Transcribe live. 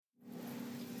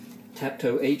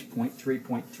TAPTOE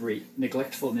 8.3.3,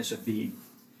 Neglectfulness of Being.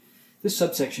 This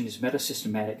subsection is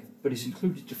meta-systematic, but is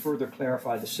included to further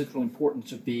clarify the central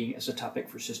importance of being as a topic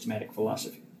for systematic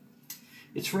philosophy.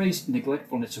 Its phrase,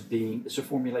 neglectfulness of being, is a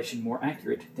formulation more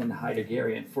accurate than the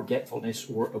Heideggerian forgetfulness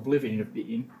or oblivion of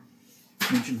being,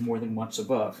 mentioned more than once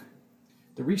above.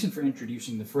 The reason for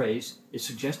introducing the phrase is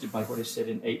suggested by what is said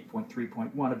in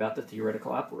 8.3.1 about the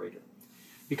theoretical operator.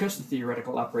 Because the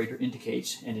theoretical operator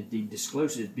indicates, and indeed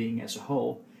discloses, being as a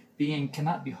whole, being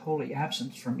cannot be wholly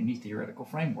absent from any theoretical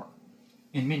framework.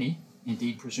 In many,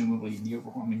 indeed presumably in the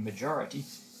overwhelming majority,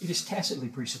 it is tacitly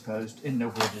presupposed and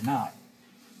nowhere denied.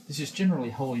 This is generally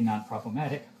wholly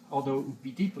non-problematic, although it would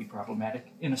be deeply problematic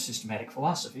in a systematic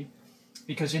philosophy,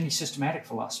 because any systematic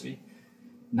philosophy,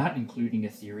 not including a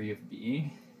theory of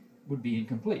being, would be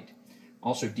incomplete.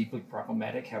 Also deeply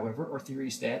problematic, however, are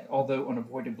theories that, although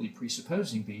unavoidably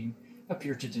presupposing being,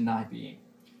 appear to deny being.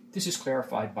 This is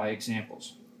clarified by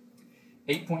examples.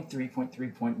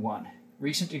 8.3.3.1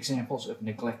 Recent examples of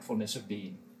neglectfulness of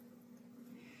being.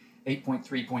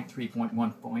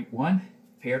 8.3.3.1.1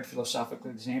 Paired philosophical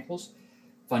examples.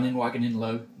 Von Inwagen and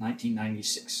Lowe,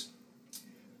 1996.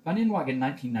 Von Inwagen,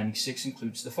 1996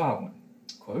 includes the following,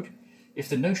 quote, "If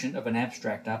the notion of an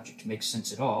abstract object makes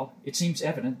sense at all, it seems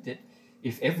evident that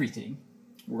if everything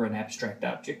were an abstract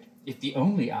object, if the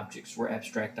only objects were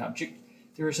abstract objects,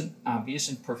 there is an obvious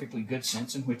and perfectly good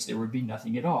sense in which there would be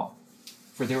nothing at all.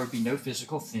 For there would be no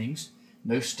physical things,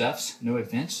 no stuffs, no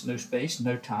events, no space,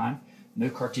 no time, no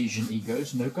Cartesian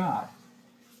egos, no God.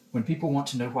 When people want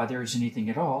to know why there is anything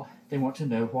at all, they want to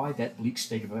know why that bleak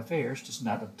state of affairs does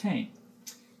not obtain."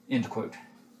 End quote.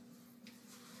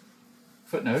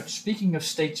 Footnote, speaking of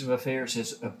states of affairs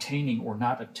as obtaining or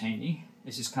not obtaining,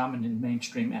 as is common in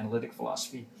mainstream analytic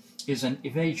philosophy, is an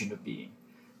evasion of being.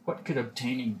 What could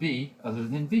obtaining be other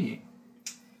than being?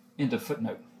 End of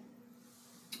footnote.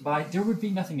 By there would be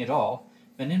nothing at all,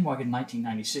 Von Inwagen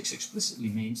 1996 explicitly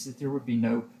means that there would be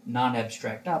no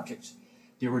non-abstract objects.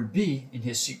 There would be, in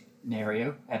his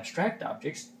scenario, abstract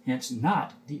objects, hence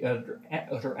not the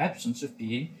utter absence of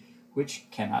being, which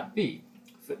cannot be.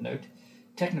 Footnote,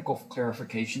 technical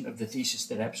clarification of the thesis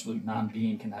that absolute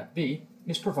non-being cannot be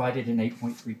is provided in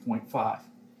 8.3.5.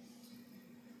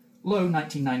 Lowe,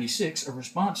 1996, a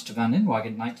response to Von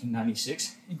Inwagen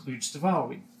 1996, includes the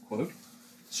following, quote,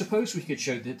 "Suppose we could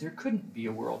show that there couldn't be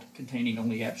a world containing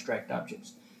only abstract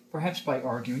objects, perhaps by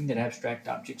arguing that abstract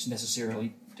objects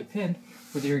necessarily depend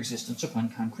for their existence upon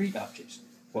concrete objects.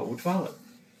 What would follow?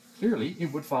 Clearly,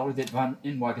 it would follow that Von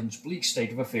Inwagen's bleak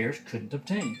state of affairs couldn't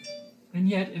obtain. And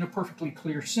yet, in a perfectly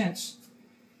clear sense,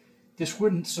 this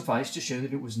wouldn't suffice to show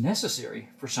that it was necessary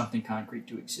for something concrete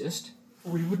to exist,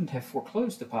 or we wouldn't have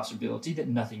foreclosed the possibility that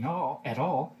nothing at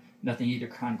all, nothing either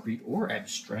concrete or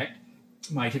abstract,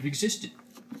 might have existed.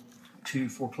 To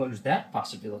foreclose that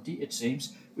possibility, it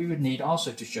seems, we would need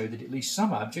also to show that at least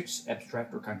some objects,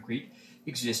 abstract or concrete,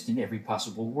 exist in every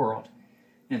possible world."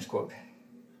 End quote.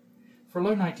 For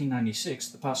Lowe 1996,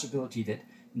 the possibility that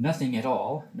nothing at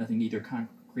all, nothing either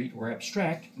concrete or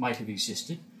abstract, might have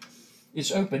existed,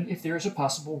 is open if there is a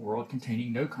possible world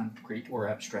containing no concrete or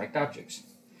abstract objects.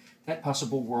 That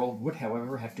possible world would,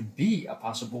 however, have to be a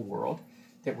possible world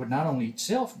that would not only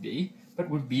itself be, but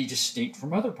would be distinct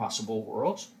from other possible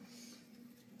worlds,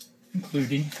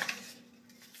 including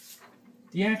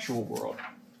the actual world.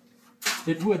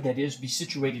 It would, that is, be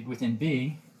situated within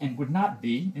being, and would not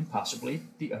be, impossibly,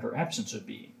 the utter absence of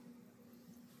being.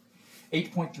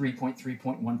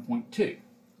 8.3.3.1.2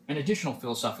 An additional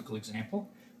philosophical example,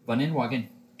 Von Inwagen,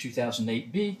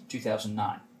 2008b,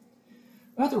 2009.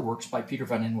 Other works by Peter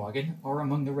von Inwagen are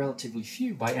among the relatively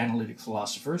few by analytic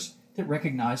philosophers that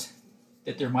recognize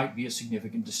that there might be a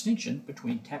significant distinction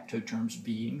between TAPTOE terms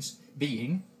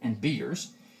being, and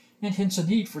beers, and hence a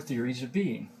need for theories of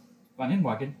being. Von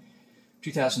Inwagen,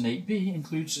 2008b,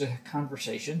 includes a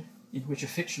conversation in which a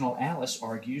fictional Alice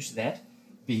argues that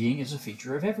being is a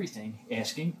feature of everything,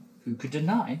 asking who could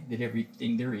deny that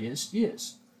everything there is.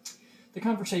 The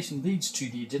conversation leads to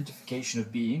the identification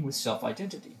of being with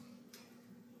self-identity.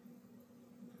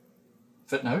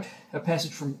 Footnote, a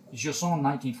passage from Gilson,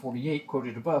 1948,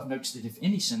 quoted above, notes that if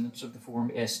any sentence of the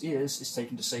form S is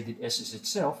taken to say that S is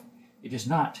itself, it is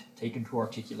not taken to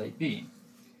articulate being.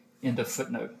 End of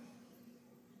footnote.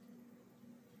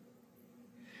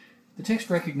 The text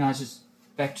recognizes,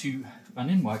 back to Von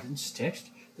Inwagen's text,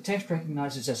 the text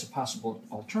recognizes as a possible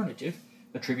alternative,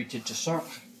 attributed to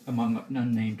Sartre among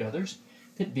unnamed others,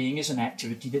 that being is an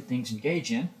activity that things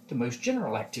engage in, the most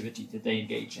general activity that they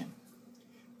engage in.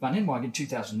 Von Inwagen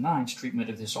 2009's treatment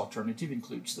of this alternative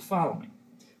includes the following,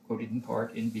 quoted in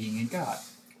part in Being and God.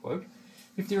 Quote,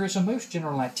 If there is a most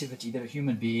general activity that a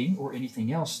human being or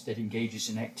anything else that engages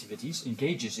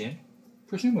in,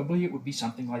 presumably it would be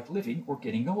something like living or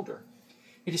getting older.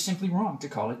 It is simply wrong to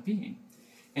call it being,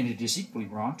 and it is equally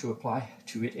wrong to apply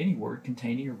to it any word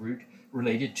containing a root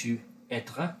related to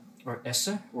être, or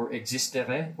esse, or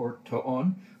existere, or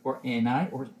toon, or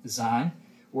enai, or sein,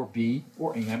 or be,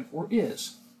 or am, or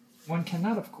is. One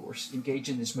cannot, of course, engage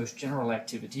in this most general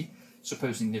activity,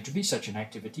 supposing there to be such an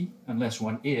activity, unless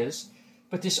one is,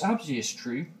 but this obvious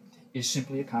truth is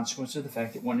simply a consequence of the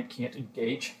fact that one can't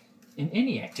engage in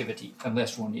any activity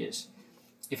unless one is.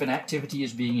 If an activity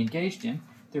is being engaged in,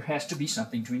 there has to be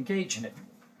something to engage in it.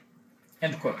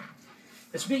 End quote.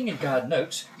 As Being and God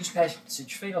notes, this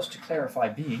passage fails to clarify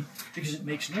being because it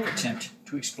makes no attempt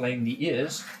to explain the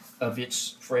is of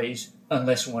its phrase,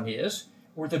 unless one is,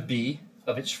 or the be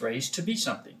of its phrase, to be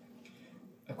something.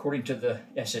 According to the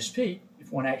SSP,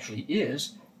 if one actually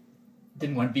is,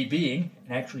 then one be being,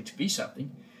 and actually to be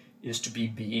something, is to be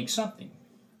being something.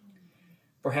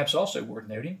 Perhaps also worth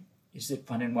noting is that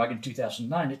Inwagen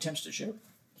 2009 attempts to show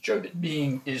that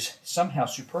being is somehow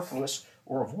superfluous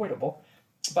or avoidable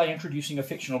by introducing a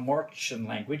fictional Martian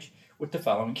language with the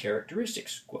following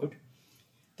characteristics. Quote,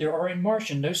 there are in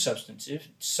Martian no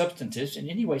substantives in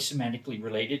any way semantically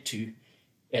related to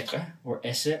être, or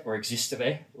esse, or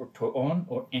existere, or toon,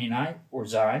 or enai, or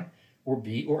sein, or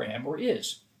be, or am, or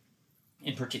is.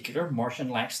 In particular,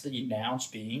 Martian lacks the nouns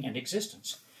being and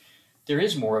existence. There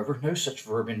is, moreover, no such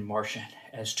verb in Martian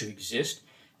as to exist,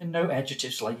 and no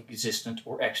adjectives like existent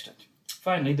or extant.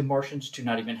 Finally, the Martians do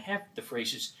not even have the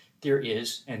phrases there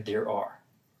is and there are.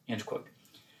 End quote.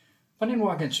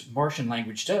 Inwagen's Martian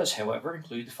language does, however,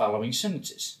 include the following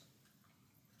sentences.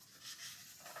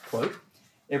 Quote,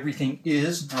 everything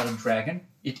is not a dragon.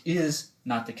 It is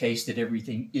not the case that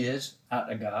everything is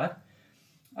not a god.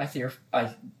 I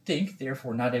think,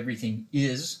 therefore, not everything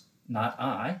is not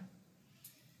I.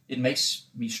 It makes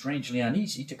me strangely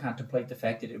uneasy to contemplate the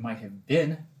fact that it might have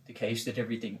been the case that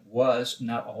everything was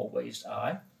not always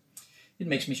I. It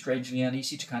makes me strangely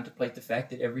uneasy to contemplate the fact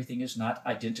that everything is not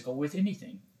identical with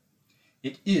anything.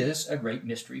 It is a great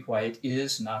mystery why it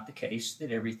is not the case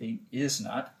that everything is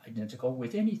not identical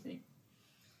with anything.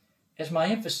 As my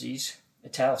emphases,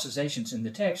 italicizations in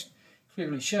the text,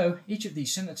 clearly show, each of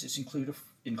these sentences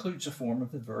includes a form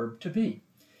of the verb to be.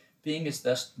 Being is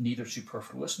thus neither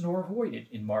superfluous nor avoided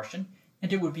in Martian,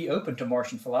 and it would be open to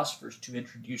Martian philosophers to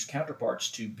introduce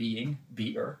counterparts to being,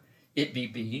 beer, it be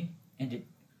being, and it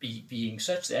be being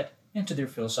such that, into their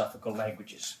philosophical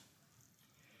languages.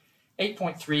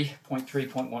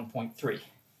 8.3.3.1.3.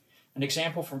 An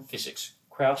example from physics,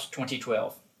 Krauss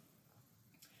 2012.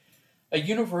 A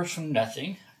Universe from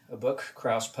Nothing, a book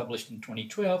Krauss published in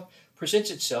 2012, presents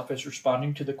itself as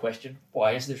responding to the question,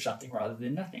 why is there something rather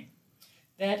than nothing?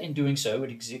 That, in doing so,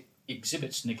 it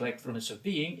exhibits neglectfulness of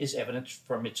being is evident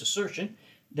from its assertion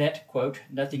that, quote,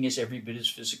 nothing is every bit as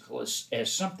physical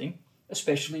as something,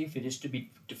 especially if it is to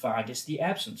be defined as the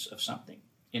absence of something,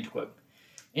 end quote.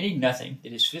 Any nothing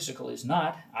that is physical is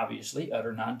not, obviously,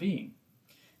 utter non-being.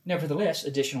 Nevertheless,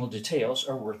 additional details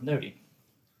are worth noting.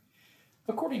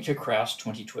 According to Krauss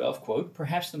 2012, quote,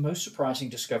 perhaps the most surprising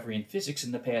discovery in physics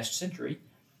in the past century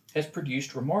has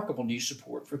produced remarkable new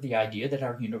support for the idea that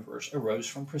our universe arose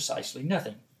from precisely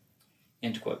nothing,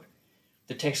 end quote.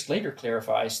 The text later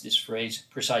clarifies this phrase,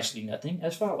 precisely nothing,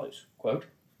 as follows, quote,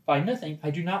 by nothing,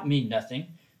 I do not mean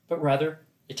nothing, but rather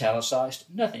italicized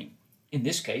nothing, in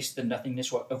this case, the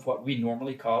nothingness of what we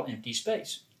normally call empty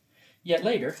space. Yet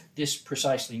later, this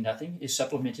precisely nothing is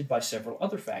supplemented by several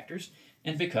other factors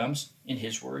and becomes, in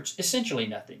his words, essentially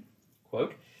nothing.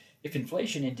 Quote, if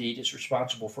inflation indeed is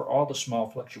responsible for all the small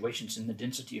fluctuations in the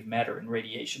density of matter and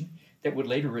radiation that would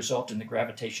later result in the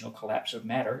gravitational collapse of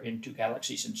matter into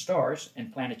galaxies and stars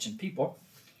and planets and people,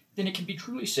 then it can be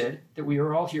truly said that we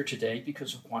are all here today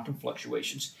because of quantum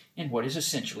fluctuations in what is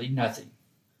essentially nothing.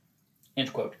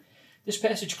 End quote. This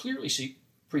passage clearly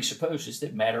presupposes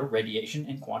that matter, radiation,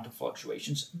 and quantum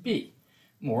fluctuations be.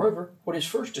 Moreover, what is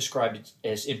first described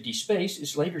as empty space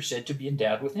is later said to be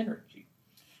endowed with energy.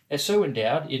 As so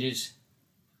endowed, it is,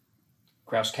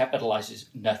 Krauss capitalizes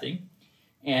nothing,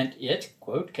 and it,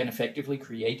 quote, can effectively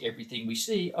create everything we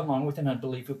see along with an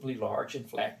unbelievably large and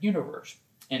flat universe,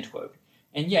 end quote.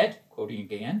 And yet, quoting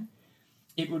again,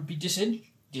 it would be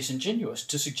disingenuous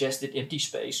to suggest that empty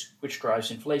space, which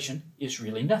drives inflation, is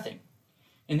really nothing.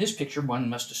 In this picture, one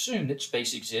must assume that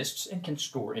space exists and can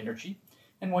store energy,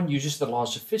 and one uses the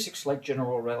laws of physics like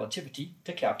general relativity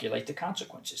to calculate the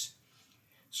consequences.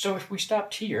 So if we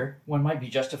stopped here, one might be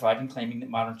justified in claiming that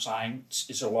modern science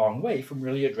is a long way from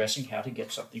really addressing how to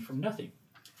get something from nothing.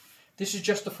 This is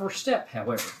just the first step,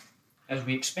 however. As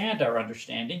we expand our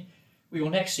understanding, we will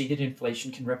next see that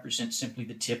inflation can represent simply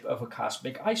the tip of a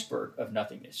cosmic iceberg of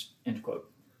nothingness. End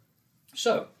quote.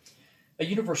 So, a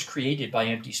universe created by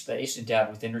empty space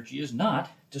endowed with energy is not,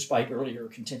 despite earlier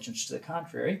contentions to the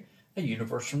contrary, a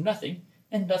universe from nothing,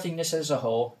 and nothingness as a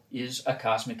whole is a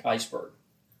cosmic iceberg.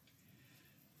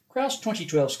 Krauss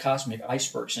 2012's cosmic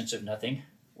iceberg sense of nothing,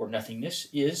 or nothingness,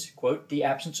 is, quote, the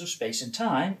absence of space and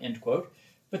time, end quote,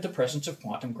 but the presence of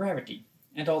quantum gravity.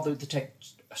 And although the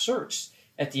text asserts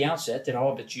at the outset that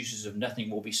all of its uses of nothing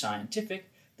will be scientific,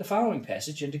 the following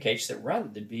passage indicates that rather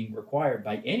than being required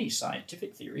by any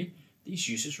scientific theory, these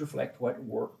uses reflect what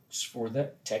works for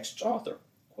the text's author.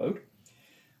 Quote,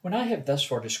 when I have thus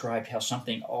far described how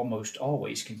something almost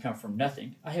always can come from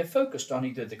nothing, I have focused on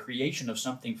either the creation of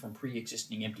something from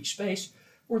pre-existing empty space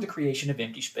or the creation of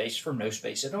empty space from no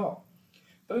space at all.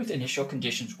 Both initial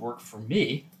conditions work for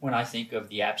me when I think of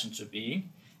the absence of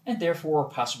being, and therefore are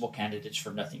possible candidates for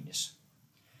nothingness.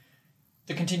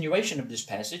 The continuation of this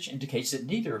passage indicates that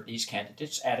neither of these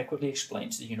candidates adequately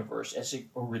explains the universe as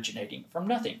originating from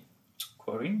nothing.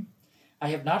 Quoting, I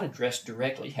have not addressed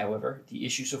directly, however, the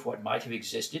issues of what might have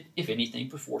existed, if anything,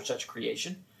 before such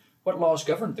creation, what laws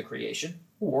governed the creation,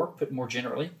 or, put more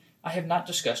generally, I have not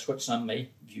discussed what some may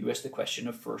view as the question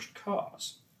of first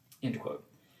cause. End quote.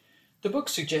 The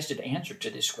book's suggested answer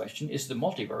to this question is the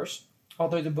multiverse,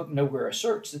 although the book nowhere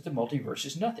asserts that the multiverse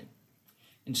is nothing.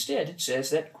 Instead, it says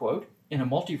that, quote, in a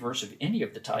multiverse of any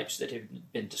of the types that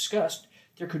have been discussed,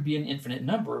 there could be an infinite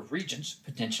number of regions,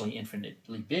 potentially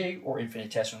infinitely big or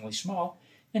infinitesimally small,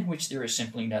 in which there is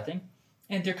simply nothing,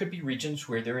 and there could be regions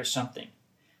where there is something.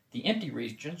 The empty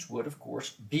regions would, of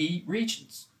course, be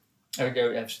regions. End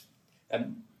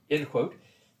quote.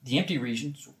 The empty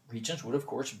regions would, of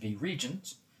course, be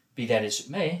regions. Be that as it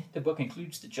may, the book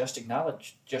includes the just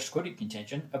quoted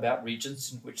contention about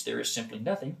regions in which there is simply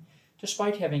nothing,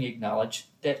 despite having acknowledged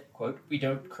that, quote, we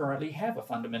don't currently have a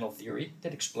fundamental theory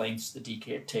that explains the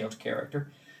detailed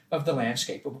character of the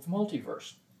landscape of a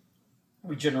multiverse.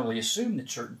 We generally assume that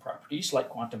certain properties, like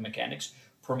quantum mechanics,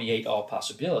 permeate all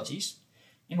possibilities.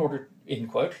 In order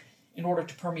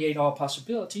to permeate all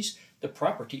possibilities, the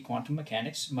property quantum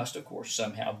mechanics must, of course,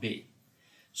 somehow be.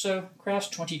 So, Krauss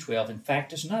 2012 in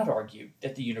fact does not argue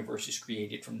that the universe is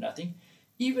created from nothing,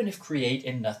 even if create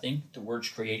and nothing, the words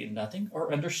create and nothing,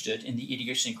 are understood in the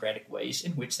idiosyncratic ways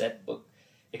in which that book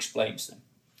explains them.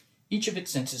 Each of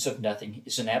its senses of nothing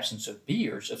is an absence of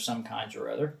beers of some kinds or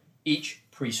other. Each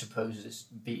presupposes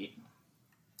being.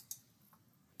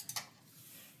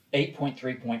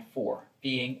 8.3.4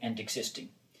 Being and Existing.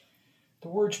 The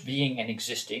words being and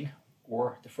existing,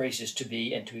 or the phrases to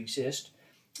be and to exist,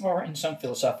 are, in some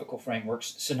philosophical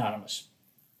frameworks, synonymous.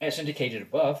 As indicated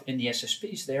above, in the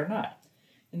SSPs they are not.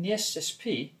 In the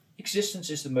SSP, existence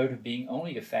is the mode of being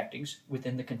only of factings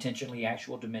within the contingently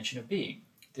actual dimension of being.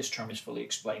 This term is fully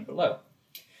explained below.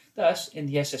 Thus, in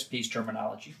the SSP's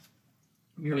terminology,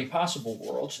 merely possible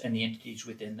worlds and the entities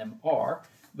within them are,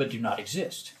 but do not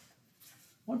exist.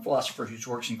 One philosopher whose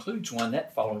works includes one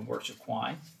that, following works of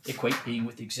Quine, equate being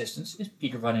with existence is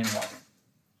Peter van Inwagen.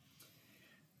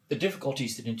 The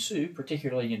difficulties that ensue,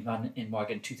 particularly in van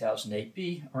Inwagen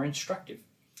 2008b, are instructive.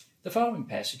 The following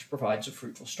passage provides a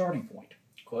fruitful starting point.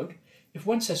 Quote, if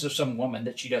one says of some woman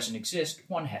that she doesn't exist,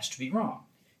 one has to be wrong.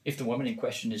 If the woman in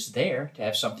question is there to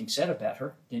have something said about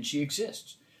her, then she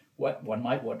exists. What one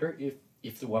might wonder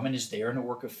if the woman is there in a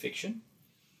work of fiction.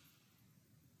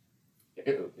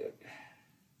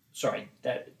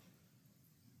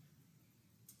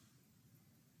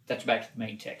 That's back to the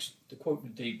main text. The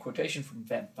quotation from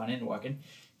van Inwagen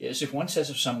is, if one says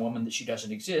of some woman that she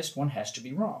doesn't exist, one has to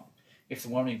be wrong. If the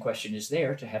woman in question is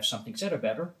there to have something said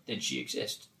about her, then she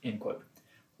exists. End quote.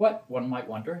 What, one might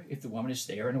wonder, if the woman is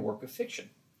there in a work of fiction?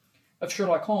 Of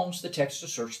Sherlock Holmes, the text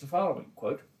asserts the following,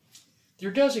 quote,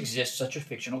 there does exist such a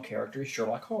fictional character as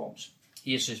Sherlock Holmes.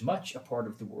 He is as much a part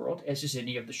of the world as is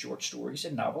any of the short stories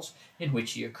and novels in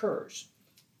which he occurs.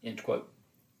 End quote.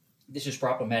 This is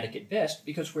problematic at best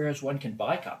because whereas one can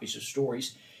buy copies of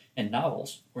stories and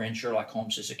novels wherein Sherlock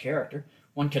Holmes is a character,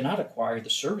 one cannot acquire the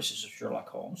services of Sherlock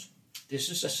Holmes. This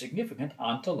is a significant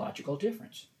ontological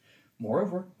difference.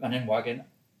 Moreover, van Inwagen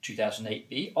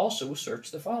 2008b also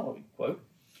asserts the following, quote,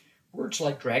 words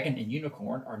like dragon and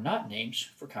unicorn are not names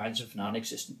for kinds of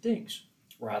non-existent things.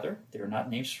 Rather, they are not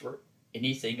names for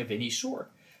anything of any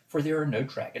sort, for there are no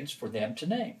dragons for them to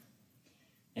name.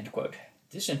 End quote.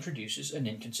 This introduces an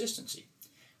inconsistency.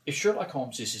 If Sherlock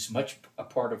Holmes is as much a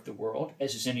part of the world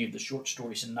as is any of the short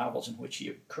stories and novels in which he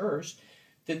occurs,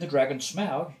 then the dragon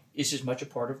Smaug is as much a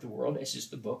part of the world as is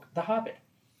the book The Hobbit.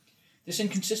 This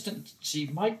inconsistency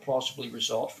might plausibly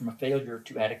result from a failure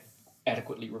to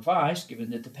adequately revised, given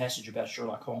that the passage about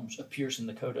Sherlock Holmes appears in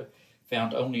the coda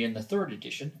found only in the third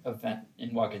edition of Van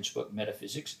Inwagen's book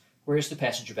Metaphysics, whereas the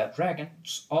passage about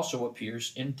dragons also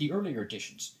appears in the earlier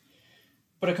editions.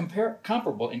 But a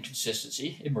comparable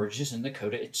inconsistency emerges in the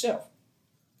coda itself.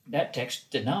 That text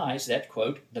denies that,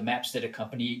 quote, the maps that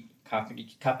accompany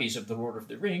copies of The Lord of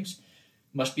the Rings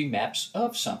must be maps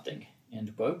of something,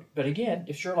 end quote. But again,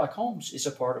 if Sherlock Holmes is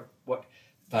a part of what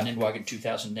Van Inwagen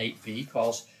 2008b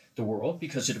calls the world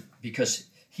because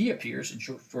he appears in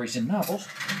short stories and novels,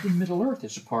 then Middle-earth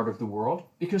is a part of the world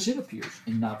because it appears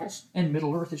in novels, and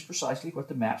Middle-earth is precisely what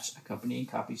the maps accompanying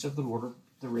copies of The Lord of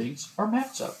the Rings are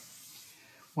maps of.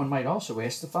 One might also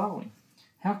ask the following.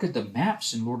 How could the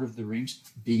maps in Lord of the Rings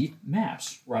be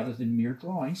maps rather than mere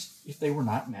drawings if they were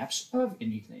not maps of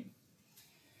anything?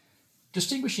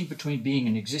 Distinguishing between being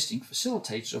and existing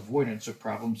facilitates avoidance of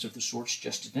problems of the sorts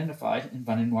just identified in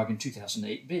Van Inwagen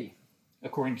 2008b.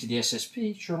 According to the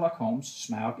SSP, Sherlock Holmes,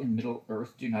 Smaug, and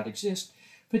Middle-earth do not exist,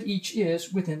 but each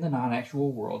is within the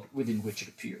non-actual world within which it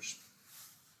appears.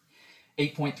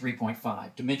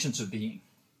 8.3.5 Dimensions of Being.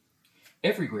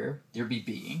 Everywhere there be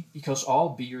being, because all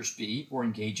beers be or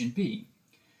engage in being.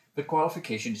 But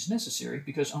qualification is necessary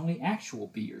because only actual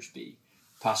beers be.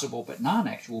 Possible but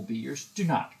non-actual beers do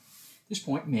not. This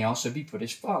point may also be put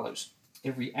as follows.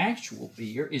 Every actual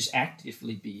beer is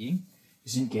actively being,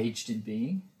 is engaged in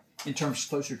being. In terms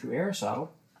closer to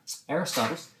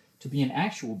Aristotle's, to be an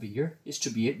actual beer is to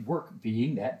be at work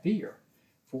being that beer.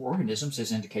 For organisms,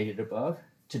 as indicated above,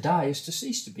 to die is to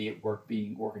cease to be at work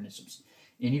being organisms.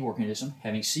 Any organism,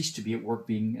 having ceased to be at work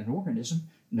being an organism,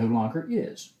 no longer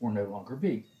is, or no longer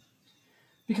be.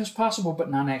 Because possible but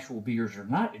non-actual beers are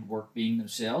not at work being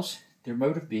themselves, their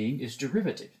mode of being is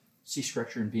derivative. See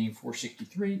Structure and Being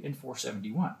 463 and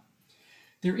 471.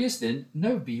 There is, then,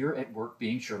 no beer at work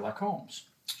being Sherlock Holmes.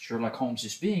 Sherlock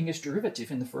Holmes's being is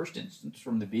derivative in the first instance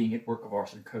from the being at work of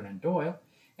Arthur Conan Doyle,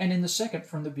 and in the second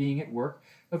from the being at work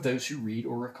of those who read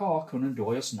or recall Conan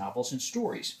Doyle's novels and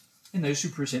stories, and those who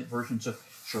present versions of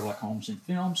Sherlock Holmes in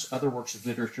films, other works of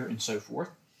literature, and so forth,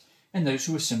 and those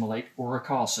who assimilate or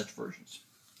recall such versions.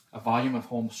 A volume of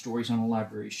Holmes stories on a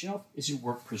library shelf is at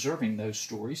work preserving those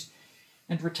stories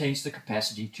and retains the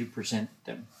capacity to present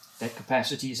them. That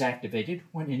capacity is activated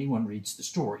when anyone reads the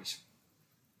stories.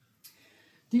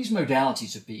 These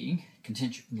modalities of being,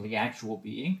 contingently actual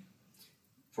being,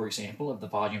 for example, of the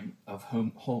volume of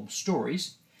Holmes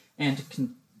stories, and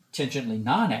contingently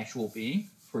non-actual being,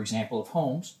 for example, of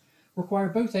Holmes, require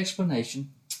both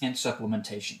explanation and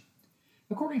supplementation.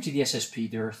 According to the SSP,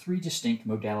 there are three distinct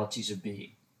modalities of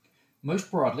being.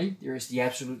 Most broadly, there is the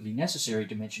absolutely necessary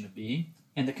dimension of being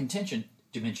and the contingent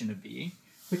dimension of being,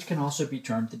 which can also be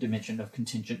termed the dimension of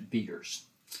contingent beers.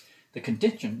 The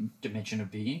contingent dimension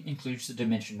of being includes the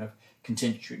dimension of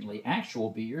contingently actual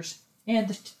beers and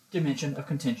the dimension of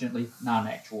contingently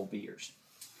non-actual beers.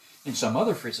 In some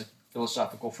other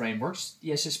philosophical frameworks,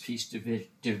 the SSP's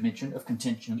dimension of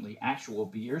contingently actual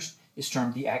beers is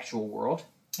termed the actual world,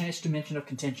 and its dimension of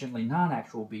contingently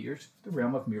non-actual beers the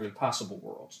realm of merely possible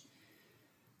worlds.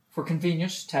 For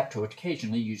convenience, TAPTOE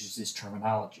occasionally uses this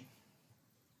terminology.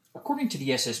 According to the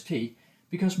SSP,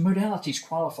 because modalities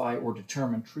qualify or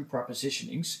determine true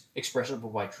propositionings, expressible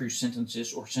by true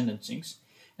sentences or sentencings,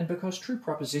 and because true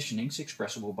propositionings,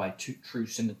 expressible by true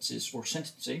sentences or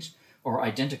sentencings, are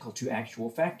identical to actual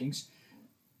factings,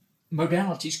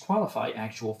 modalities qualify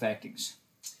actual factings.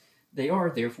 They are,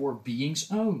 therefore,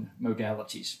 being's own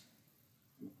modalities.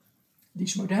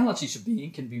 These modalities of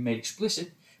being can be made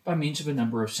explicit by means of a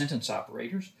number of sentence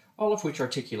operators, all of which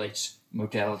articulates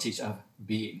modalities of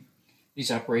being.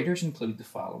 These operators include the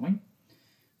following,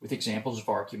 with examples of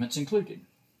arguments included.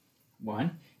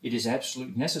 1. It is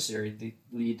absolutely necessarily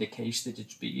the case that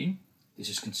it's being. This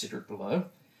is considered below.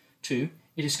 2.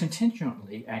 It is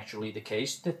contingently actually the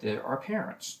case that there are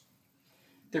parents.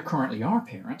 There currently are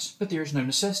parents, but there is no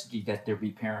necessity that there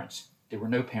be parents. There were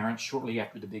no parents shortly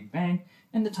after the Big Bang,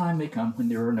 and the time may come when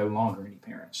there are no longer any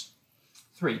parents.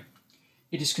 3.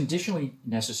 It is conditionally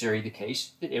necessary the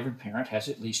case that every parent has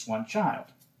at least one child.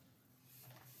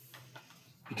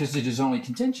 Because it is only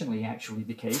contingently actually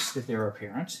the case that there are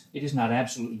parents, it is not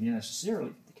absolutely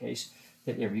necessarily the case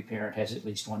that every parent has at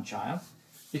least one child.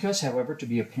 Because, however, to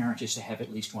be a parent is to have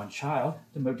at least one child,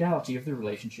 the modality of the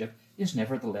relationship is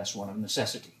nevertheless one of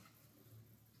necessity.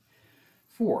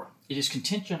 4. It is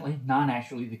contingently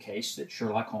non-actually the case that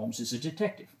Sherlock Holmes is a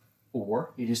detective,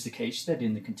 or it is the case that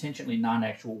in the contingently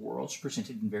non-actual worlds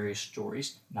presented in various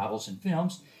stories, novels, and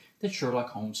films, that Sherlock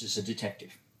Holmes is a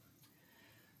detective.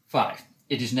 5.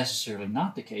 It is necessarily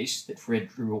not the case that Fred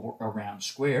drew a round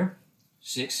square.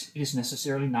 6. It is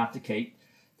necessarily not the case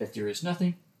that there is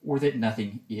nothing, or that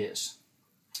nothing is.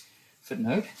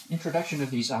 Footnote: introduction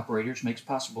of these operators makes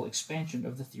possible expansion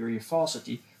of the theory of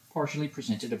falsity partially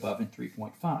presented above in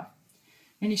 3.5.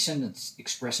 Any sentence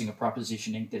expressing a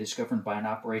propositioning that is governed by an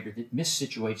operator that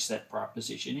missituates that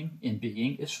propositioning in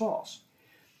being is false.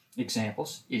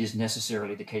 Examples: it is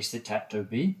necessarily the case that TAPTOE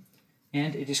be,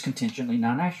 and it is contingently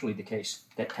non-actually the case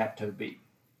that TAPTOE be.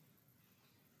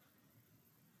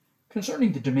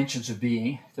 Concerning the dimensions of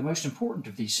being, the most important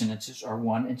of these sentences are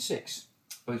 1 and 6.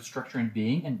 Both structure in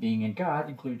being and being in God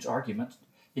include arguments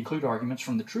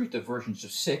from the truth of versions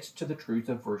of 6 to the truth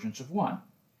of versions of 1.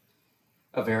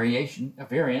 A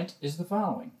variant is the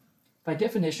following. By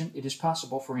definition, it is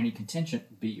possible for any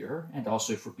contingent beer, and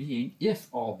also for being, if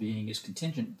all being is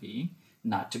contingent being,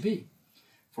 not to be.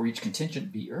 For each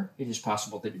contingent beer, it is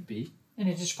possible that it be, and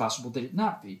it is possible that it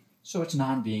not be, so its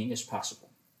non-being is possible.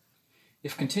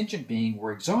 If contingent being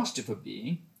were exhaustive of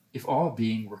being, if all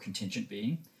being were contingent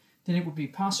being, then it would be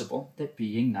possible that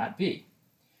being not be.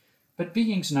 But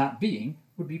being's not being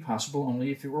would be possible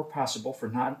only if it were possible for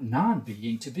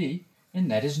non-being to be,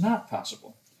 and that is not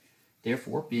possible.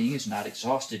 Therefore, being is not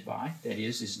exhausted by, that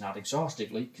is not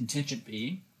exhaustively, contingent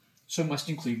being, so must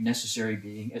include necessary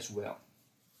being as well.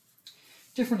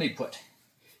 Differently put,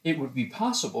 it would be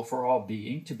possible for all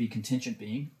being to be contingent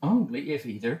being only if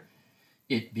either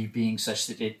it be being such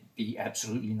that it be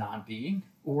absolutely non-being,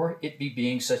 or it be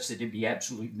being such that it be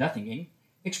absolute nothinging,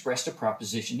 expressed a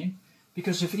propositioning,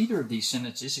 because if either of these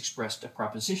sentences expressed a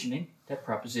propositioning, that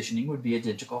propositioning would be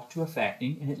identical to a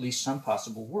facting in at least some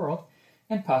possible world,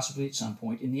 and possibly at some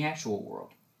point in the actual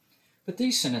world. But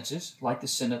these sentences, like the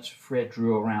sentence Fred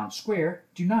drew a round square,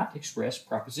 do not express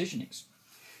propositionings.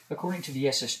 According to the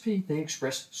SSP, they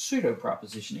express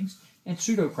pseudo-propositionings, and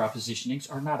pseudo-propositionings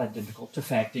are not identical to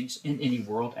factings in any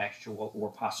world actual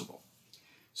or possible.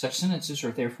 Such sentences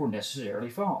are therefore necessarily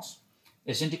false.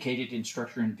 As indicated in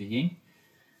Structure and Being,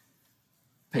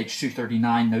 page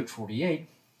 239, note 48,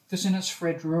 the sentence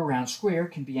Fred drew a round square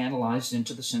can be analyzed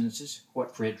into the sentences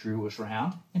what Fred drew was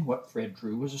round and what Fred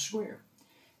drew was a square.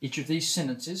 Each of these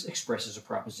sentences expresses a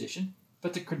proposition,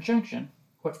 but the conjunction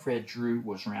what Fred drew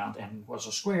was round and was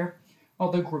a square,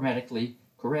 although grammatically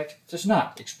correct, does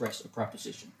not express a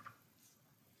proposition.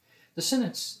 The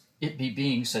sentence, it be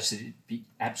being such that it be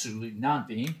absolutely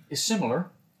non-being, is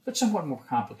similar, but somewhat more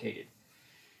complicated.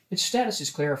 Its status is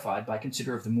clarified by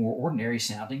consider of the more ordinary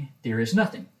sounding, there is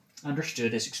nothing,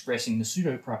 understood as expressing the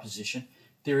pseudo-proposition,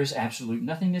 there is absolute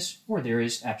nothingness, or there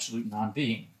is absolute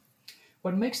non-being.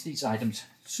 What makes these items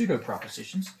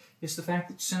pseudo-propositions is the fact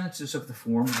that sentences of the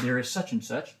form there is such and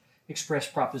such express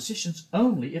propositions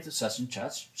only if the such and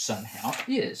such somehow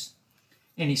is.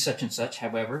 Any such and such,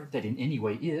 however, that in any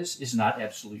way is not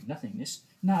absolute nothingness,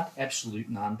 not absolute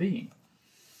non-being.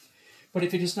 But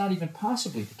if it is not even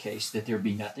possibly the case that there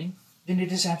be nothing, then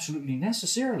it is absolutely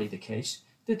necessarily the case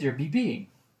that there be being.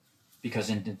 Because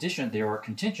in addition there are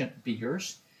contingent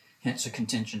beers, hence a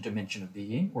contingent dimension of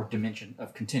being, or dimension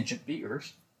of contingent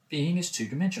beers. Being is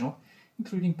two-dimensional,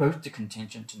 including both the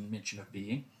contingent dimension of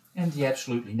being and the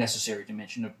absolutely necessary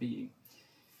dimension of being.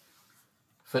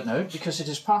 Footnote, because it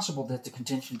is possible that the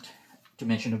contingent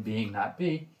dimension of being not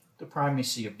be, the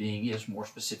primacy of being is, more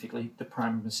specifically, the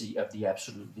primacy of the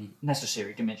absolutely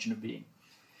necessary dimension of being.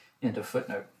 End of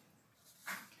footnote.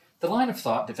 The line of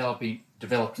thought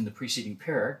developed in the preceding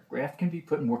paragraph can be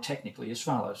put more technically as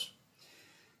follows.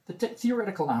 The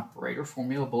theoretical operator,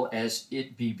 formulable as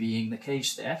it be being the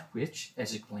case that, which,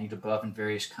 as explained above in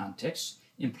various contexts,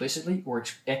 implicitly or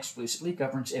explicitly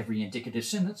governs every indicative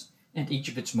sentence and each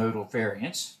of its modal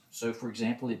variants. So, for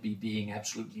example, it be being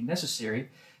absolutely necessary,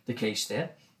 the case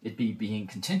that, it be being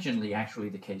contingently actually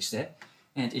the case that,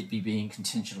 and it be being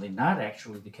contingently not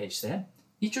actually the case that,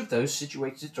 each of those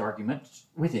situates its arguments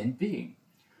within being.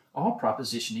 All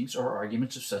propositionings are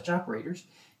arguments of such operators,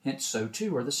 hence so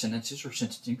too are the sentences or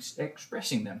sentences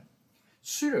expressing them.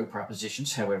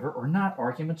 Pseudo-propositions, however, are not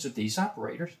arguments of these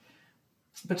operators,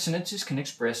 but sentences can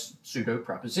express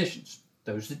pseudo-propositions.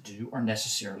 Those that do are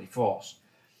necessarily false.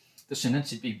 The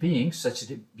sentence it be being, such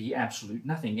that it be absolute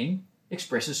nothinging,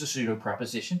 expresses a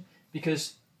pseudo-proposition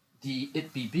because the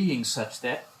it be being such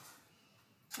that,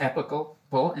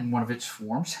 applicable in one of its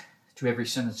forms to every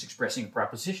sentence expressing a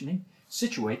propositioning,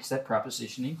 situates that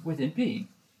propositioning within being.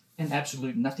 And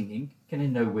absolute nothinging can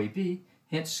in no way be,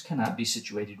 hence cannot be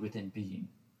situated within being.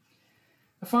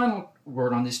 A final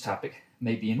word on this topic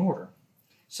may be in order.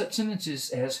 Such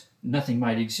sentences as nothing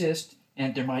might exist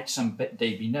and there might some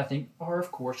day be nothing are,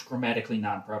 of course, grammatically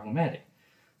non-problematic.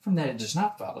 From that it does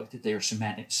not follow that they are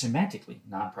semantically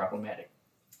non-problematic.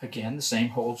 Again, the same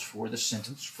holds for the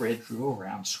sentence Fred drew a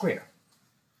round square.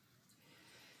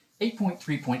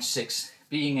 8.3.6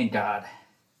 Being in God.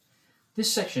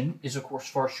 This section is of course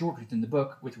far shorter than the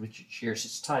book with which it shares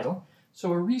its title,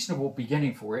 so a reasonable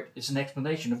beginning for it is an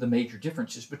explanation of the major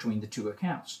differences between the two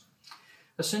accounts.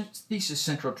 A thesis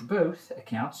central to both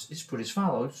accounts is put as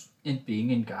follows: in Being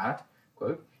in God,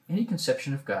 quote, any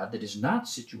conception of God that is not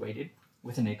situated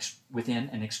within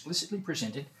an explicitly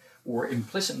presented or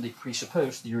implicitly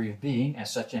presupposed theory of being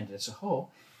as such and as a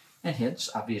whole, and hence,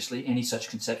 obviously, any such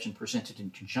conception presented in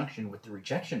conjunction with the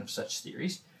rejection of such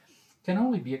theories, can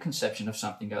only be a conception of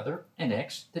something other, an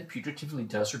X, that putatively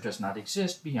does or does not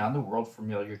exist beyond the world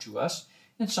familiar to us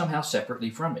and somehow separately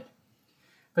from it.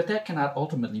 But that cannot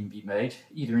ultimately be made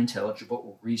either intelligible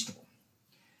or reasonable.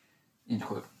 End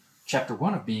quote. Chapter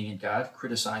 1 of Being in God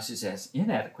criticizes as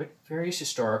inadequate various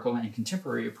historical and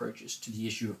contemporary approaches to the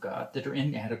issue of God that are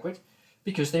inadequate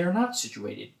because they are not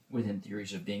situated within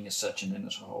theories of being as such and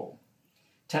as a whole.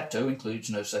 TAPTOE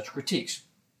includes no such critiques.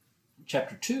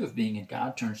 Chapter 2 of Being in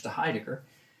God turns to Heidegger,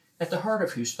 at the heart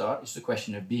of whose thought is the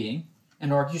question of being,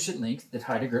 and argues at length that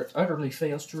Heidegger utterly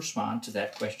fails to respond to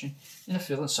that question in a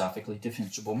philosophically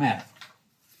defensible manner.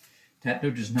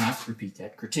 TAPTOE does not repeat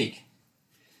that critique.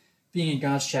 Being in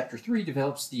God's Chapter 3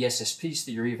 develops the SSP's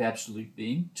theory of absolute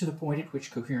being to the point at which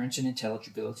coherence and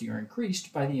intelligibility are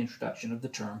increased by the introduction of the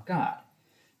term God.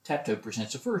 TAPTOE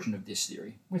presents a version of this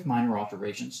theory, with minor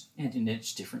alterations and in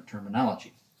its different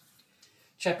terminology.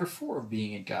 Chapter 4 of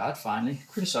Being in God, finally,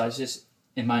 criticizes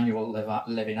Emmanuel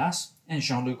Levinas and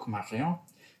Jean-Luc Marion,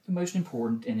 the most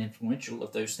important and influential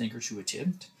of those thinkers who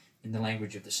attempt, in the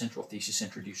language of the central thesis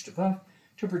introduced above,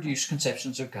 to produce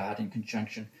conceptions of God in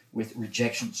conjunction with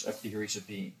rejections of theories of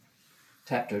being.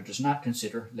 TAPTOE does not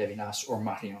consider Levinas or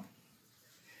Marion.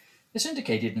 As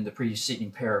indicated in the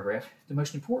preceding paragraph, the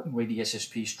most important way the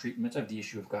SSP's treatment of the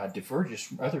issue of God diverges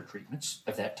from other treatments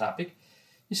of that topic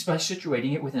is by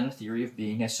situating it within a theory of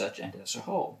being as such and as a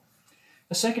whole.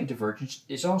 A second divergence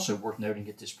is also worth noting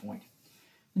at this point.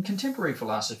 In contemporary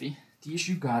philosophy, the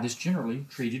issue of God is generally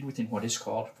treated within what is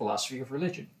called philosophy of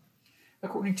religion.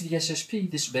 According to the SSP,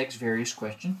 this begs various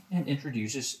questions and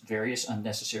introduces various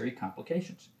unnecessary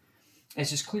complications.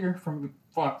 As is clear from,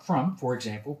 for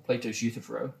example, Plato's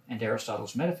Euthyphro and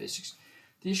Aristotle's Metaphysics,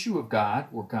 the issue of God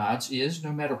or gods is,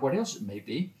 no matter what else it may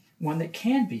be, one that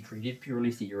can be treated purely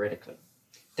theoretically.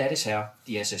 That is how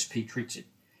the SSP treats it.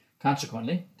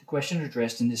 Consequently, the question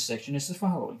addressed in this section is the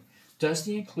following: does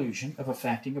the inclusion of a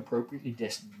facting appropriately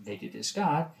designated as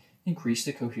God increase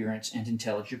the coherence and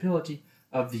intelligibility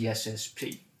of the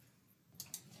SSP?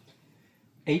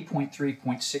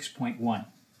 8.3.6.1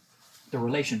 The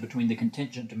relation between the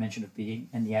contingent dimension of being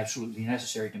and the absolutely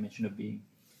necessary dimension of being.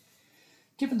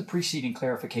 Given the preceding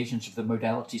clarifications of the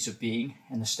modalities of being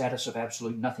and the status of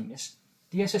absolute nothingness,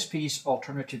 the SSP's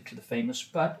alternative to the famous,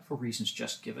 but, for reasons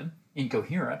just given,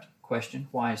 incoherent question,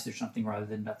 why is there something rather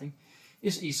than nothing,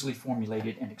 is easily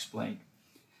formulated and explained.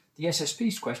 The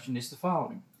SSP's question is the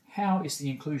following: how is the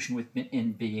inclusion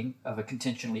within being of a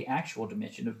contingently actual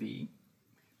dimension of being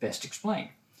best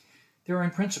explained? There are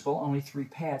in principle only three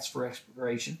paths for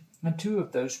exploration, and two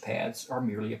of those paths are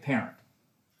merely apparent.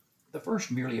 The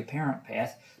first merely apparent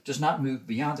path does not move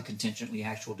beyond the contingently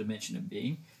actual dimension of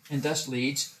being, and thus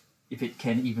leads, if it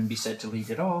can even be said to lead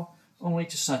at all, only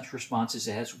to such responses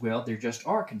as, well, there just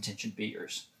are contingent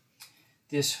beers.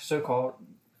 This so-called,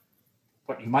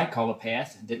 what you might call a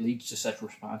path that leads to such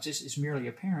responses, is merely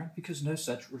apparent because no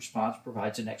such response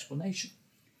provides an explanation.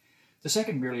 The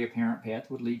second merely apparent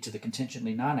path would lead to the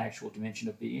contingently non-actual dimension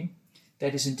of being.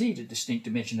 That is indeed a distinct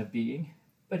dimension of being,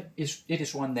 but it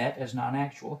is one that, as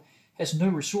non-actual, has no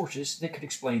resources that could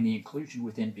explain the inclusion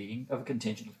within being of a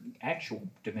contingently actual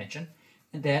dimension,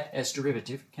 and that, as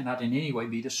derivative, cannot in any way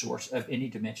be the source of any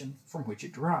dimension from which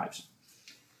it derives.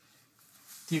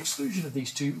 The exclusion of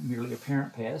these two merely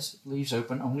apparent paths leaves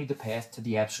open only the path to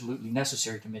the absolutely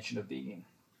necessary dimension of being.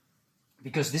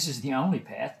 Because this is the only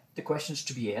path, the questions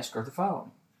to be asked are the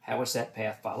following: how is that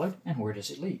path followed, and where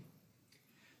does it lead?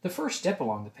 The first step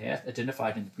along the path,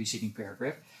 identified in the preceding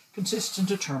paragraph, consists in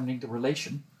determining the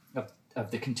relation of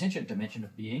the contingent dimension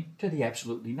of being to the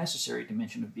absolutely necessary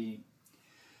dimension of being.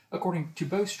 According to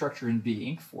both Structure and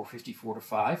Being, 454-5,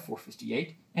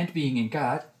 458, and Being in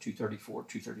God, 234,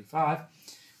 235,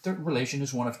 the relation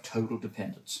is one of total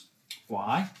dependence.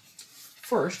 Why?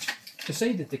 First, to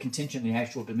say that the contingently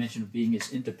actual dimension of being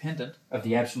is independent of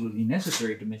the absolutely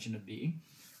necessary dimension of being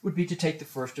would be to take the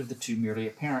first of the two merely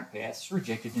apparent paths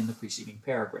rejected in the preceding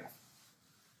paragraph.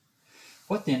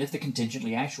 What then if the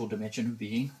contingently actual dimension of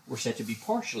being were said to be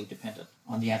partially dependent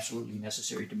on the absolutely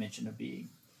necessary dimension of being?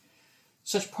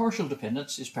 Such partial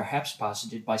dependence is perhaps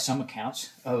posited by some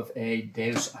accounts of a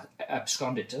deus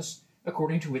absconditus,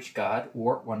 according to which God,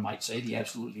 or one might say the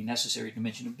absolutely necessary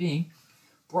dimension of being,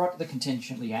 brought the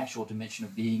contingently actual dimension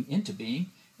of being into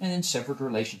being and then severed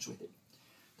relations with it.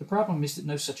 The problem is that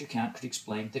no such account could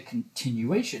explain the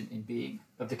continuation in being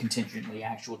of the contingently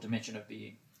actual dimension of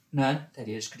being. None, that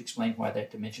is, could explain why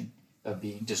that dimension of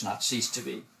being does not cease to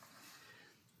be.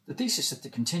 The thesis that the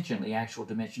contingently actual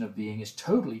dimension of being is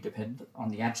totally dependent on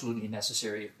the absolutely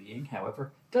necessary of being,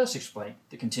 however, does explain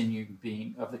the continuing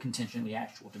being of the contingently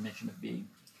actual dimension of being.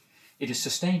 It is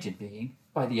sustained in being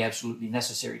by the absolutely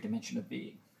necessary dimension of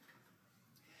being.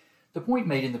 The point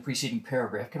made in the preceding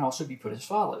paragraph can also be put as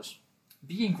follows.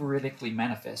 Being veridically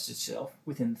manifests itself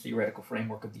within the theoretical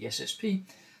framework of the SSP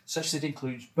such that it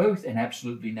includes both an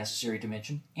absolutely necessary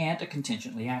dimension and a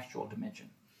contingently actual dimension,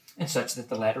 and such that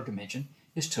the latter dimension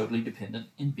is totally dependent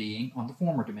in being on the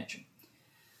former dimension.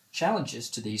 Challenges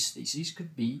to these theses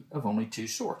could be of only two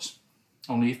sorts.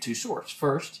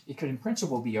 First, it could in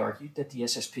principle be argued that the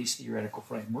SSP's theoretical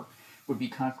framework would be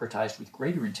concretized with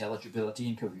greater intelligibility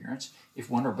and coherence if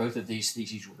one or both of these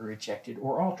theses were rejected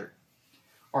or altered.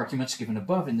 Arguments given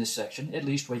above in this section at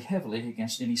least weigh heavily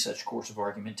against any such course of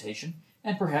argumentation,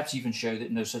 and perhaps even show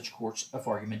that no such course of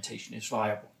argumentation is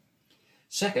viable.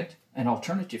 Second, an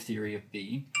alternative theory of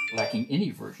being, lacking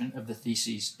any version of the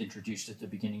theses introduced at the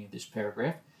beginning of this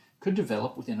paragraph, could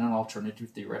develop within an alternative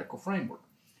theoretical framework.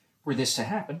 Were this to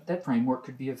happen, that framework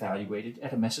could be evaluated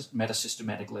at a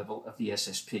metasystematic level of the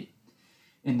SSP.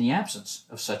 In the absence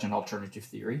of such an alternative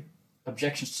theory,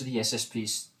 objections to the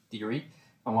SSP's theory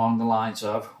along the lines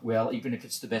of, well, even if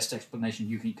it's the best explanation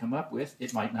you can come up with,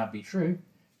 it might not be true,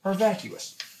 are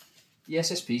vacuous. The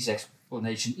SSP's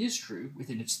explanation is true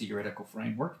within its theoretical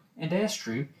framework, and as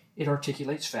true, it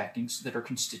articulates factings that are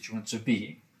constituents of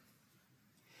being.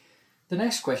 The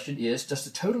next question is, does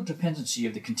the total dependency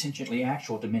of the contingently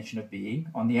actual dimension of being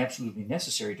on the absolutely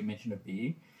necessary dimension of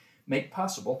being make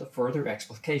possible the further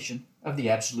explication of the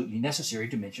absolutely necessary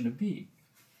dimension of being?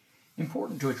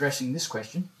 Important to addressing this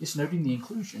question is noting the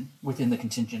inclusion within the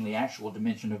contingently actual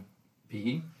dimension of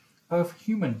being of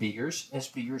human beers as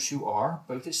beers who are,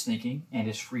 both as thinking and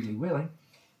as freely willing,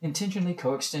 intentionally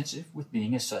coextensive with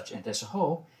being as such and as a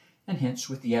whole, and hence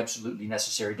with the absolutely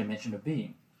necessary dimension of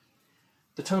being.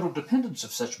 The total dependence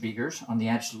of such beers on the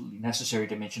absolutely necessary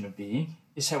dimension of being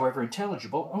is, however,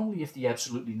 intelligible only if the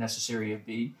absolutely necessary of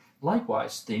being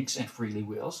likewise thinks and freely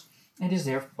wills, and is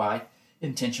thereby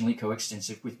intentionally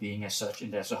coextensive with being as such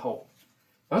and as a whole.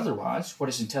 Otherwise, what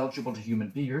is intelligible to human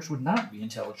beers would not be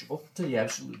intelligible to the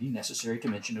absolutely necessary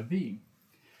dimension of being.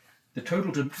 The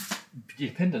total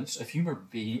dependence of human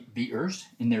beers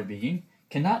in their being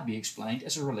cannot be explained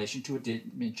as a relation to a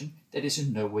dimension that is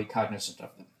in no way cognizant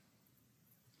of them.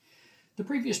 The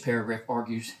previous paragraph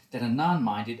argues that a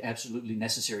non-minded, absolutely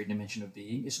necessary dimension of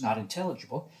being is not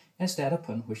intelligible as that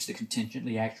upon which the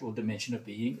contingently actual dimension of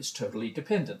being is totally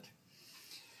dependent.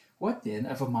 What then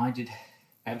of a minded,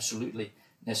 absolutely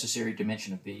necessary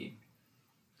dimension of being?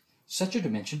 Such a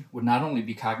dimension would not only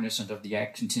be cognizant of the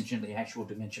contingently actual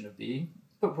dimension of being,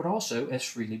 but would also, as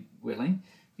freely willing,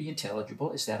 be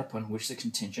intelligible as that upon which the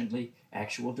contingently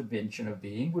actual dimension of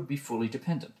being would be fully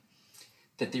dependent.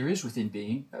 That there is within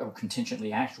being a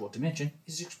contingently actual dimension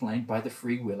is explained by the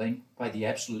free willing, by the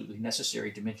absolutely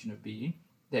necessary dimension of being,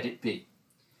 that it be.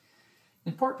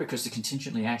 In part because the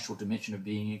contingently actual dimension of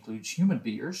being includes human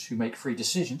beers who make free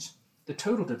decisions, the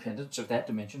total dependence of that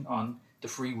dimension on the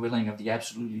free willing of the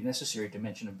absolutely necessary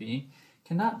dimension of being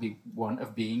cannot be one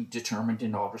of being determined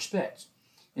in all respects.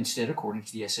 Instead, according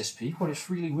to the SSP, what is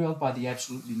freely willed by the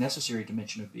absolutely necessary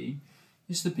dimension of being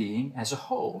is the being as a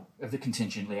whole of the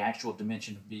contingently actual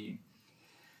dimension of being.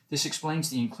 This explains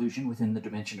the inclusion within the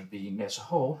dimension of being as a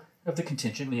whole of the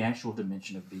contingently actual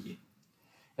dimension of being.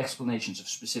 Explanations of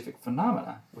specific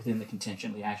phenomena within the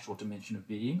contingently actual dimension of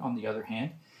being, on the other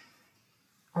hand,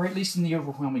 are at least in the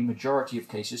overwhelming majority of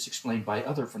cases explained by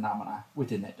other phenomena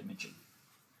within that dimension.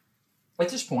 At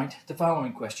this point, the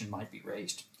following question might be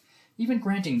raised. Even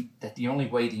granting that the only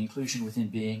way the inclusion within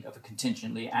being of a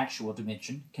contingently actual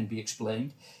dimension can be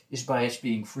explained is by its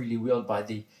being freely willed by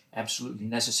the absolutely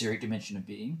necessary dimension of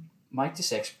being, might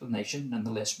this explanation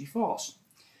nonetheless be false?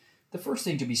 The first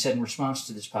thing to be said in response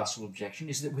to this possible objection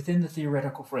is that within the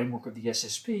theoretical framework of the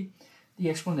SSP, the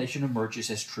explanation emerges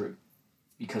as true.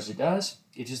 Because it does,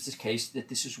 it is the case that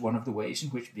this is one of the ways in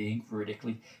which being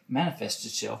veridically manifests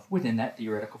itself within that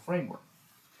theoretical framework.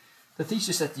 The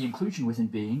thesis that the inclusion within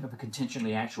being of a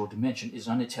contingently actual dimension is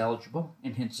unintelligible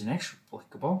and hence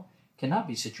inexplicable cannot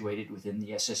be situated within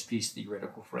the SSP's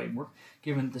theoretical framework,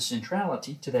 given the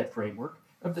centrality to that framework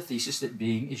of the thesis that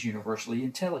being is universally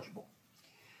intelligible.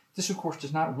 This, of course,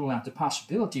 does not rule out the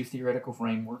possibility of theoretical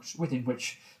frameworks within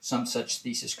which some such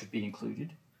thesis could be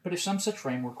included, but if some such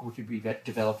framework were to be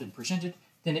developed and presented,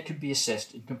 then it could be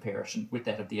assessed in comparison with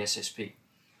that of the SSP.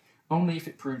 Only if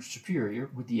it proved superior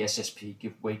would the SSP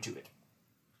give way to it.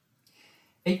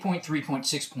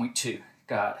 8.3.6.2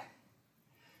 God.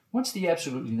 Once the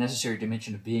absolutely necessary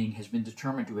dimension of being has been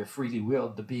determined to have freely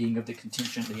willed the being of the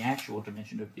contingently actual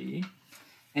dimension of being,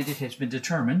 and it has been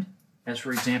determined, as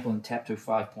for example in TAPTOE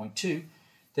 5.2,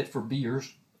 that for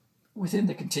beers within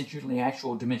the contingently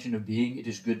actual dimension of being it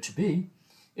is good to be,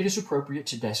 it is appropriate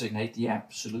to designate the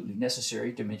absolutely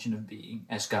necessary dimension of being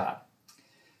as God.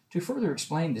 To further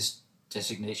explain this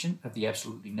designation of the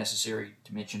absolutely necessary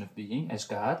dimension of being as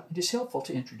God, it is helpful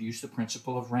to introduce the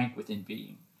principle of rank within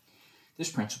being.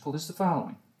 This principle is the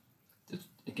following.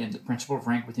 Again, the principle of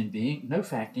rank within being: no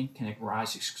facting can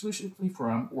arise exclusively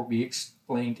from or be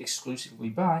explained exclusively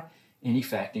by any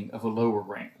facting of a lower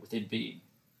rank within being.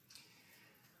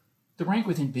 The rank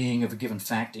within being of a given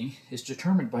facting is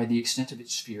determined by the extent of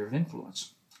its sphere of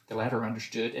influence, the latter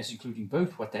understood as including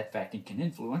both what that facting can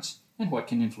influence and what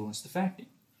can influence the facting.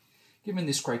 Given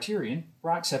this criterion,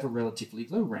 rocks have a relatively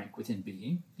low rank within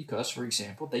being because, for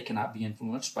example, they cannot be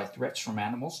influenced by threats from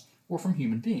animals or from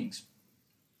human beings.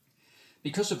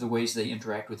 Because of the ways they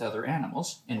interact with other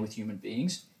animals and with human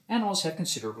beings, animals have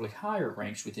considerably higher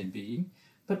ranks within being,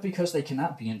 but because they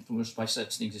cannot be influenced by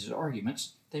such things as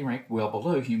arguments, they rank well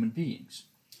below human beings.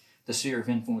 The sphere of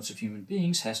influence of human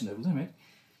beings has no limit,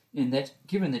 in that,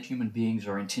 given that human beings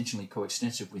are intentionally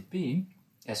coextensive with being,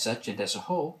 as such and as a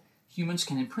whole, humans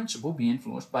can in principle be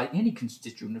influenced by any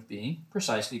constituent of being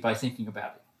precisely by thinking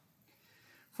about it.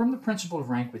 From the principle of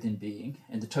rank within being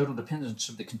and the total dependence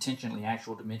of the contingently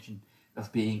actual dimension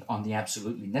of being on the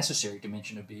absolutely necessary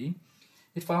dimension of being,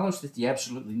 it follows that the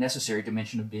absolutely necessary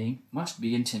dimension of being must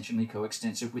be intentionally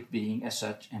coextensive with being as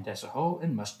such and as a whole,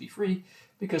 and must be free,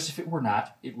 because if it were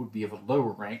not, it would be of a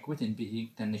lower rank within being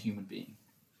than the human being.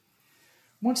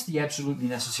 Once the absolutely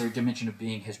necessary dimension of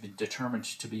being has been determined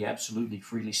to be absolutely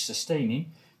freely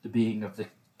sustaining the being of the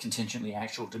contingently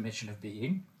actual dimension of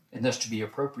being, and thus to be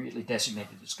appropriately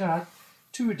designated as God,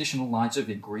 two additional lines of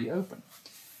inquiry open.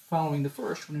 Following the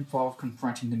first would involve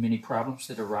confronting the many problems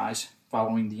that arise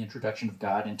following the introduction of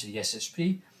God into the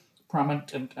SSP.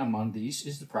 Prominent among these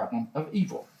is the problem of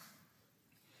evil.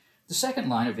 The second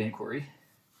line of inquiry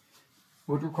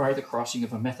would require the crossing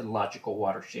of a methodological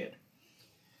watershed.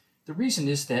 The reason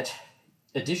is that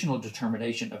additional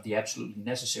determination of the absolutely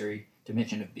necessary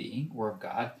dimension of being, or of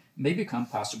God, may become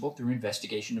possible through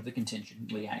investigation of the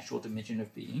contingently actual dimension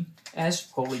of being as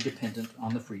wholly dependent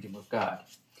on the freedom of God.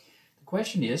 The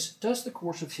question is, does the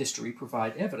course of history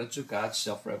provide evidence of God's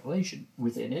self-revelation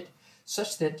within it,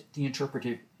 such that the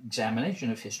interpretive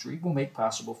examination of history will make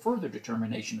possible further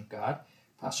determination of God,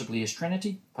 possibly as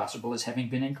Trinity, possible as having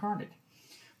been incarnate?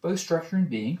 Both Structure and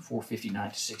Being,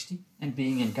 459-60, and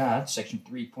Being in God, section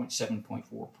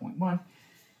 3.7.4.1,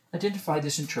 identify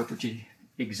this interpretive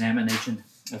examination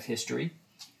of history,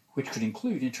 which could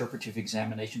include interpretive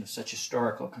examination of such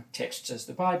historical texts as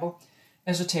the Bible,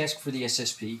 as a task for the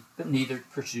SSP, but neither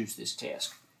pursues this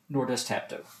task, nor does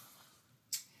TAPTOE.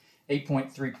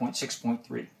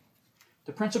 8.3.6.3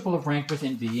 The principle of rank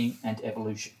within being and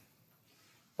evolution.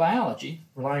 Biology,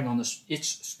 relying on its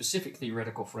specific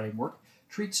theoretical framework,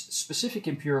 treats specific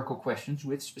empirical questions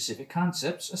with specific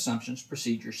concepts, assumptions,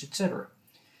 procedures, etc.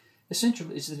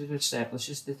 Essential is that it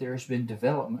establishes that there has been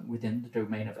development within the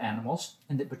domain of animals,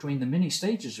 and that between the many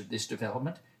stages of this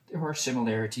development there are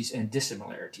similarities and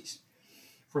dissimilarities.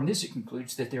 From this it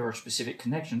concludes that there are specific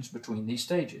connections between these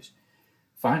stages.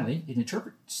 Finally, it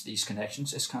interprets these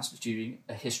connections as constituting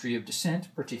a history of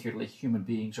descent, particularly human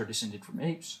beings are descended from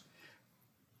apes,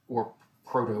 or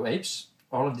proto-apes.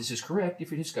 All of this is correct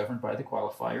if it is governed by the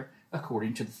qualifier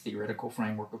according to the theoretical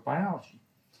framework of biology.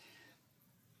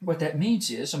 What that means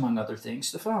is, among other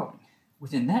things, the following.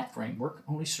 Within that framework,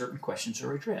 only certain questions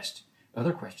are addressed.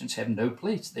 Other questions have no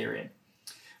place therein.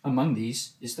 Among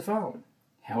these is the following.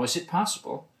 How is it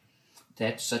possible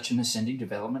that such an ascending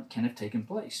development can have taken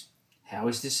place? How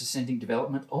is this ascending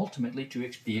development ultimately to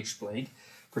be explained,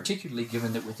 particularly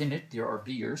given that within it there are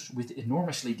beings with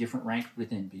enormously different ranks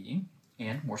within being,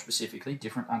 and, more specifically,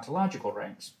 different ontological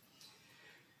ranks?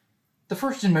 The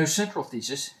first and most central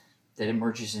thesis that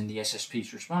emerges in the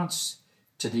SSP's response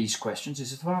to these questions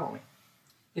is the following.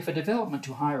 If a development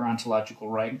to higher ontological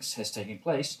ranks has taken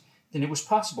place, then it was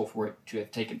possible for it to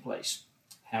have taken place.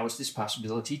 How is this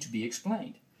possibility to be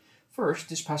explained? First,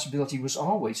 this possibility was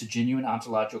always a genuine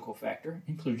ontological factor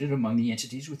included among the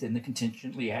entities within the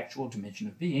contingently actual dimension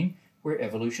of being where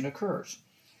evolution occurs.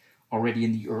 Already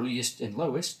in the earliest and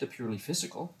lowest, the purely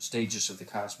physical, stages of the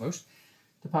cosmos,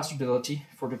 the possibility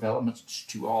for development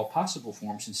to all possible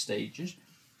forms and stages,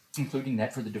 including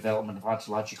that for the development of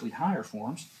ontologically higher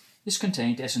forms, is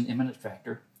contained as an immanent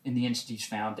factor in the entities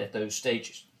found at those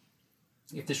stages.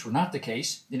 If this were not the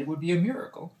case, then it would be a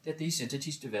miracle that these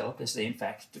entities developed as they in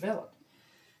fact developed.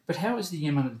 But how is the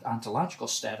immanent ontological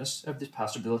status of this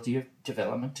possibility of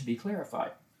development to be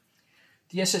clarified?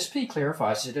 The SSP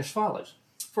clarifies it as follows.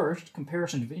 First,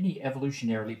 comparison of any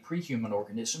evolutionarily pre-human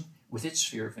organism with its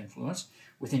sphere of influence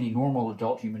with any normal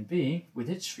adult human being with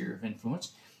its sphere of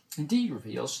influence indeed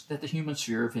reveals that the human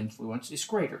sphere of influence is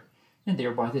greater, and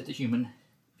thereby that the human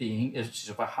being is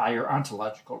of a higher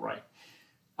ontological rank.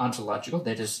 Ontological,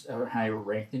 that is, a higher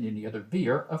rank than any other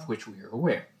beer of which we are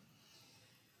aware.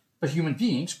 But human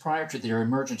beings, prior to their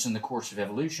emergence in the course of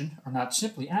evolution, are not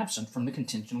simply absent from the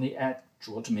contingently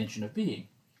actual dimension of being.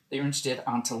 They are instead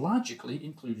ontologically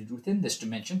included within this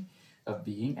dimension of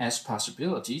being as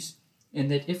possibilities, in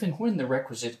that if and when the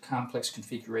requisite complex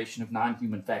configuration of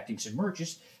non-human factings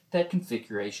emerges, that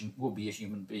configuration will be a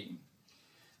human being.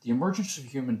 The emergence of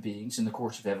human beings in the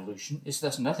course of evolution is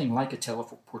thus nothing like a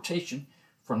teleportation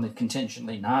from the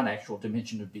contingently non-actual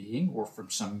dimension of being, or from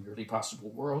some merely possible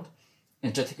world,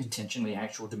 into the contingently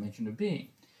actual dimension of being.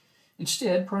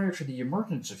 Instead, prior to the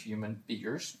emergence of human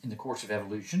beings in the course of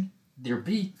evolution, there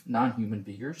be non-human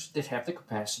beings that have the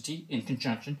capacity, in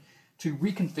conjunction, to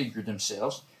reconfigure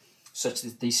themselves such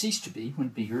that they cease to be when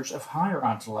beings of higher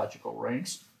ontological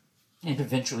ranks and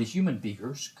eventually human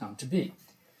beings come to be.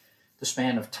 The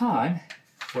span of time,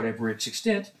 whatever its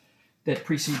extent, that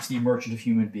precedes the emergence of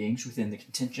human beings within the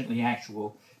contingently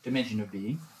actual dimension of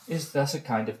being is thus a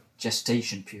kind of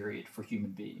gestation period for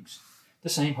human beings. The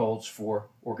same holds for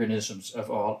organisms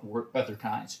of all other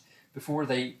kinds. Before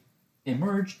they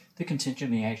emerge, the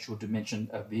contingently actual dimension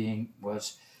of being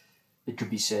was, it could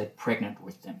be said, pregnant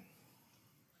with them.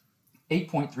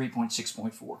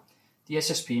 8.3.6.4 The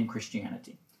SSP and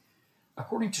Christianity.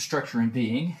 According to Structure and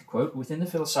Being, quote, within the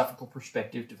philosophical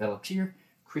perspective developed here,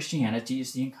 Christianity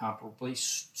is the incomparably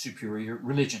superior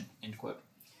religion, end quote.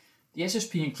 The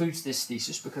SSP includes this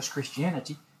thesis because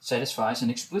Christianity satisfies an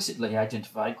explicitly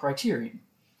identified criterion,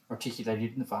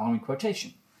 articulated in the following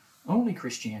quotation. Only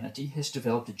Christianity has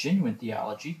developed a genuine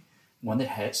theology, one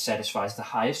that satisfies the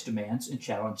highest demands and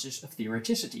challenges of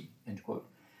theoreticity, end quote.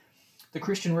 The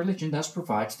Christian religion thus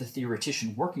provides the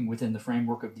theoretician working within the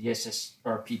framework of the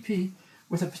SSRPP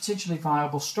with a potentially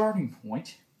viable starting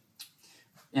point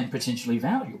and potentially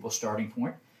valuable starting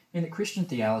point, and the Christian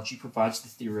theology provides the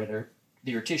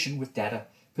theoretician with data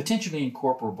potentially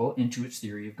incorporable into its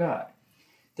theory of God.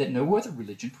 That no other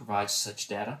religion provides such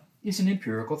data is an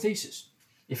empirical thesis.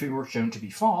 If it were shown to be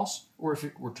false, or if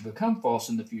it were to become false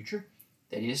in the future,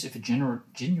 that is, if a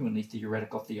genuinely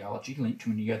theoretical theology linked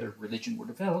to any other religion were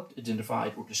developed,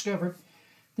 identified, or discovered,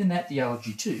 then that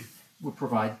theology, too, would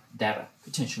provide data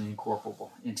potentially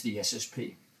incorporable into the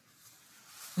SSP.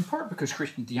 In part because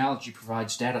Christian theology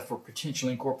provides data for potential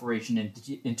incorporation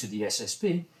into the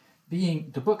SSP,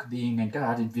 the book Being and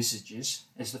God envisages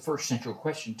as the first central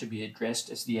question to be addressed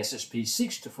as the SSP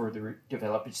seeks to further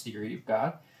develop its theory of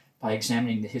God by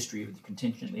examining the history of the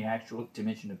contingently actual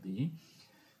dimension of being,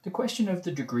 the question of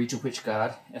the degree to which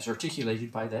God, as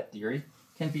articulated by that theory,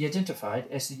 can be identified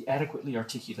as the adequately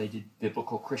articulated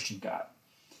biblical Christian God.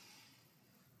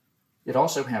 It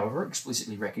also, however,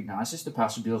 explicitly recognizes the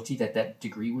possibility that that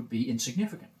degree would be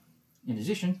insignificant. In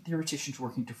addition, theoreticians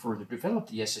working to further develop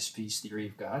the SSP's theory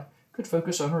of God could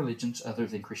focus on religions other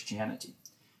than Christianity.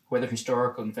 Whether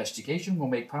historical investigation will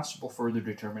make possible further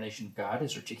determination of God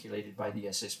as articulated by the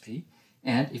SSP,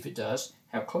 and, if it does,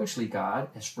 how closely God,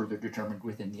 as further determined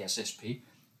within the SSP,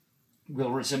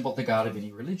 will resemble the God of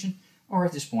any religion, are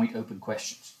at this point open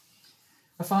questions.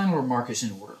 A final remark is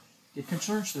in order. It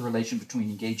concerns the relation between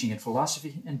engaging in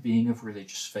philosophy and being of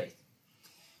religious faith.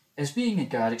 As Being and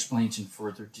God explains in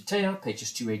further detail,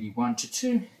 pages 281 to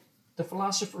 2, the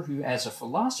philosopher who, as a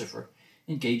philosopher,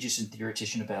 engages in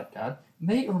theoretician about God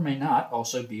may or may not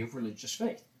also be of religious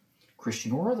faith,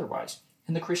 Christian or otherwise,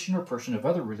 and the Christian or person of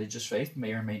other religious faith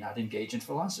may or may not engage in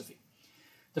philosophy.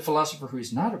 The philosopher who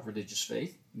is not of religious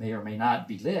faith may or may not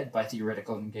be led by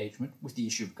theoretical engagement with the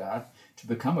issue of God to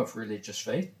become of religious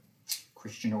faith,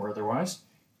 Christian or otherwise,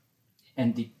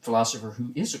 and the philosopher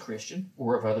who is a Christian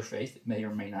or of other faith may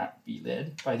or may not be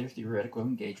led by their theoretical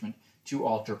engagement to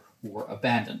alter or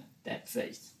abandon that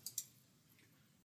faith.